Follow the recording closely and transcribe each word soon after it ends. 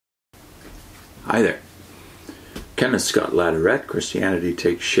Hi there. Kenneth Scott Latourette, Christianity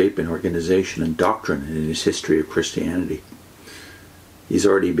Takes Shape in Organization and Doctrine in his History of Christianity. He's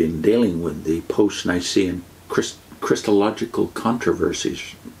already been dealing with the post-Nicene Christological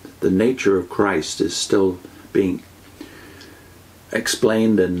controversies. The nature of Christ is still being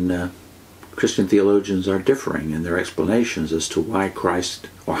explained, and Christian theologians are differing in their explanations as to why Christ,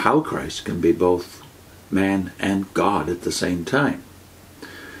 or how Christ, can be both man and God at the same time.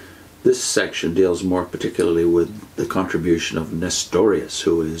 This section deals more particularly with the contribution of Nestorius,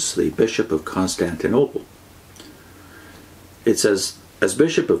 who is the Bishop of Constantinople. It says, as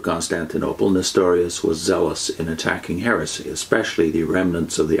Bishop of Constantinople, Nestorius was zealous in attacking heresy, especially the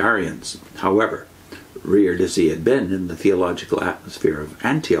remnants of the Arians. However, reared as he had been in the theological atmosphere of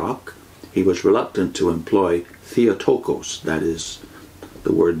Antioch, he was reluctant to employ Theotokos, that is,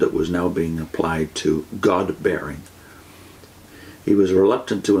 the word that was now being applied to God-bearing. He was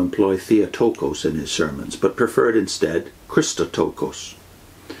reluctant to employ Theotokos in his sermons, but preferred instead Christotokos,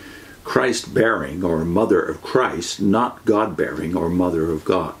 Christ-bearing or mother of Christ, not God-bearing or mother of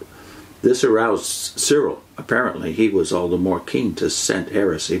God. This aroused Cyril. Apparently he was all the more keen to scent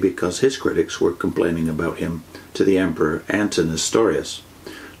heresy because his critics were complaining about him to the emperor and to Nestorius.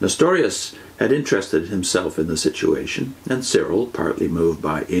 Nestorius had interested himself in the situation, and Cyril, partly moved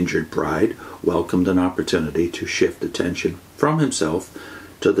by injured pride, welcomed an opportunity to shift attention from himself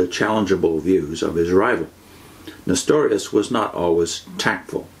to the challengeable views of his rival. Nestorius was not always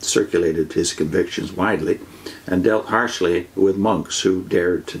tactful, circulated his convictions widely, and dealt harshly with monks who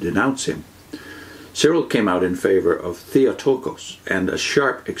dared to denounce him. Cyril came out in favor of Theotokos, and a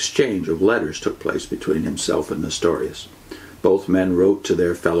sharp exchange of letters took place between himself and Nestorius. Both men wrote to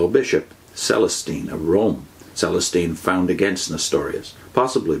their fellow bishop, Celestine of Rome. Celestine found against Nestorius,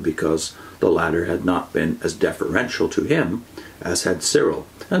 possibly because the latter had not been as deferential to him as had Cyril,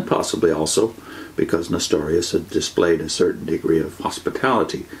 and possibly also because Nestorius had displayed a certain degree of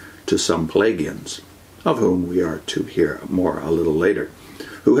hospitality to some Pelagians, of whom we are to hear more a little later,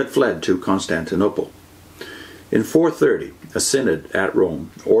 who had fled to Constantinople. In 430, a synod at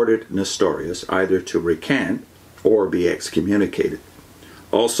Rome ordered Nestorius either to recant or be excommunicated.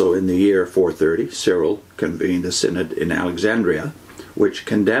 Also in the year 430, Cyril convened a synod in Alexandria, which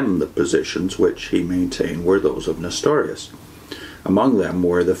condemned the positions which he maintained were those of Nestorius. Among them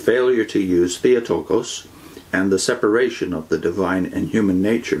were the failure to use Theotokos and the separation of the divine and human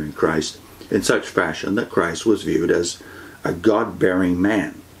nature in Christ in such fashion that Christ was viewed as a God-bearing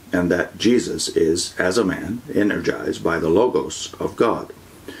man, and that Jesus is, as a man, energized by the Logos of God.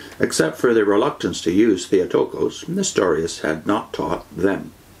 Except for their reluctance to use Theotokos, Nestorius had not taught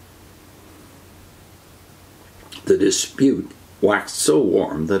them. The dispute waxed so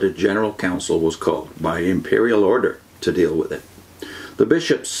warm that a general council was called by imperial order to deal with it. The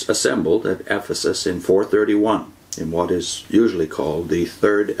bishops assembled at Ephesus in 431, in what is usually called the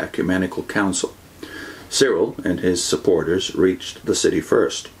Third Ecumenical Council. Cyril and his supporters reached the city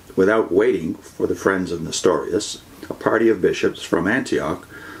first. Without waiting for the friends of Nestorius, a party of bishops from Antioch,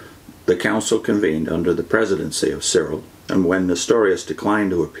 the council convened under the presidency of Cyril, and when Nestorius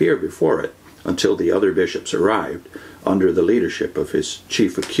declined to appear before it until the other bishops arrived, under the leadership of his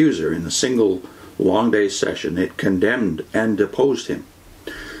chief accuser in a single long-day session, it condemned and deposed him.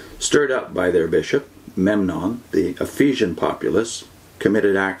 Stirred up by their bishop, Memnon, the Ephesian populace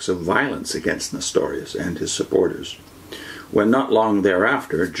committed acts of violence against Nestorius and his supporters. When not long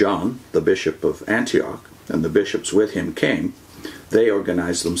thereafter John, the bishop of Antioch, and the bishops with him came, they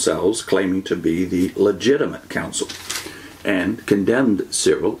organized themselves, claiming to be the legitimate council, and condemned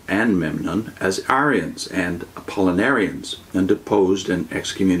Cyril and Memnon as Arians and Apollinarians, and deposed and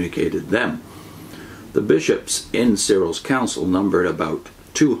excommunicated them. The bishops in Cyril's council numbered about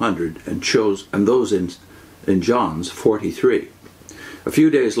 200, and those in John's 43. A few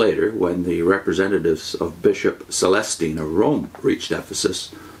days later, when the representatives of Bishop Celestine of Rome reached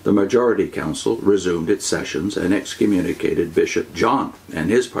Ephesus, the majority council resumed its sessions and excommunicated Bishop John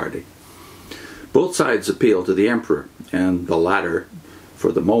and his party. Both sides appealed to the emperor, and the latter,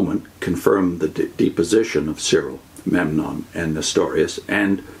 for the moment, confirmed the deposition of Cyril, Memnon, and Nestorius,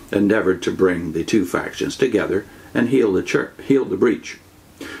 and endeavored to bring the two factions together and heal the breach.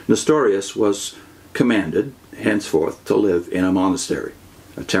 Nestorius was commanded henceforth to live in a monastery.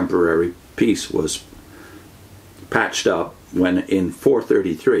 A temporary peace was patched up when in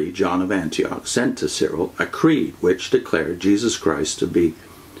 433 John of Antioch sent to Cyril a creed which declared Jesus Christ to be,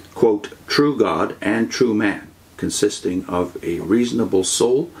 quote, true God and true man, consisting of a reasonable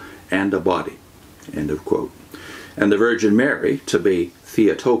soul and a body, end of quote, and the Virgin Mary to be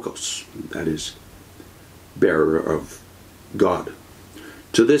Theotokos, that is, bearer of God.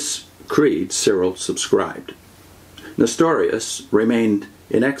 To this creed Cyril subscribed. Nestorius remained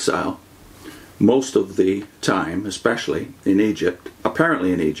in exile most of the time, especially in Egypt,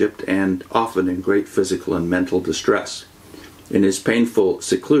 apparently in Egypt, and often in great physical and mental distress. In his painful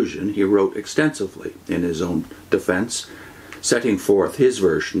seclusion, he wrote extensively in his own defense, setting forth his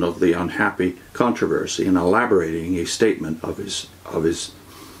version of the unhappy controversy and elaborating a statement of his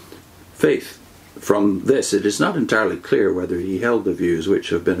faith. From this, it is not entirely clear whether he held the views which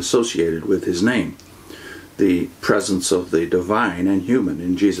have been associated with his name, the presence of the divine and human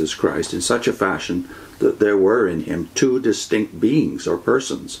in Jesus Christ in such a fashion that there were in him two distinct beings or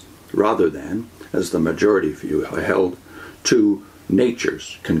persons, rather than, as the majority view held, two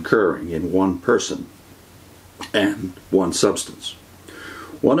natures concurring in one person and one substance.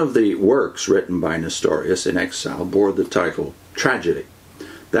 One of the works written by Nestorius in exile bore the title Tragedy.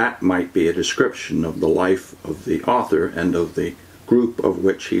 That might be a description of the life of the author and of the group of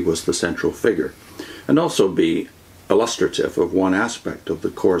which he was the central figure, and also be illustrative of one aspect of the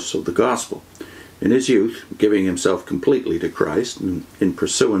course of the gospel. In his youth, giving himself completely to Christ, and in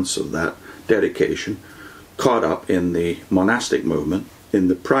pursuance of that dedication, caught up in the monastic movement, in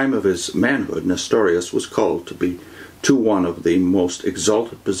the prime of his manhood, Nestorius was called to one of the most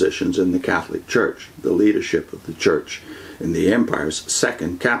exalted positions in the Catholic Church, the leadership of the Church in the Empire's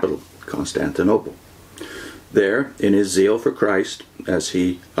second capital, Constantinople. There, in his zeal for Christ, as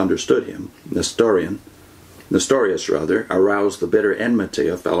he understood him, Nestorius aroused the bitter enmity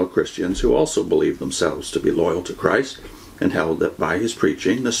of fellow Christians who also believed themselves to be loyal to Christ and held that by his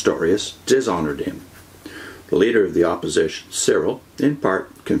preaching Nestorius dishonored him. The leader of the opposition, Cyril, in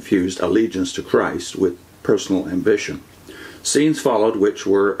part confused allegiance to Christ with personal ambition. Scenes followed which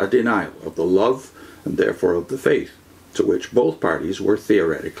were a denial of the love and therefore of the faith to which both parties were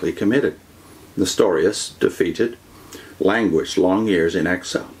theoretically committed. Nestorius, defeated, languished long years in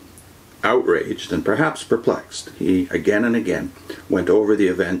exile. Outraged and perhaps perplexed, he again and again went over the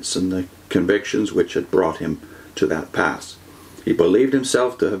events and the convictions which had brought him to that pass. He believed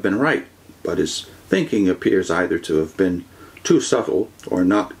himself to have been right, but his thinking appears either to have been too subtle or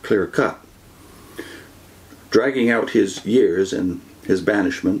not clear-cut. Dragging out his years in his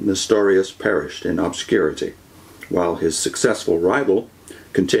banishment, Nestorius perished in obscurity, while his successful rival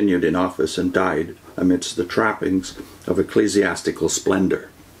continued in office and died amidst the trappings of ecclesiastical splendor.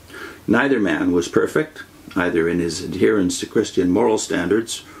 Neither man was perfect, either in his adherence to Christian moral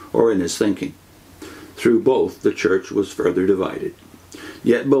standards or in his thinking. Through both, the church was further divided.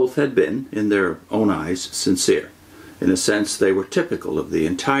 Yet both had been, in their own eyes, sincere. In a sense, they were typical of the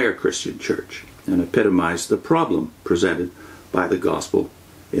entire Christian church and epitomized the problem presented by the gospel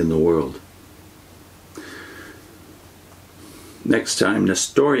in the world. Next time,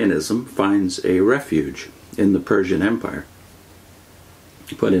 Nestorianism finds a refuge in the Persian Empire.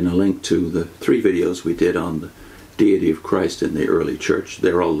 I put in a link to the 3 videos we did on the deity of Christ in the early church.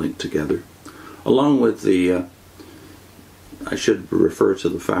 They're all linked together. Along with the, I should refer to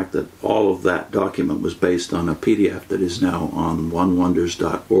the fact that all of that document was based on a PDF that is now on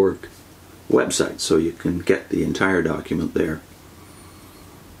onewonders.org website, so you can get the entire document there.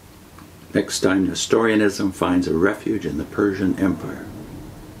 Next time, Nestorianism finds a refuge in the Persian Empire.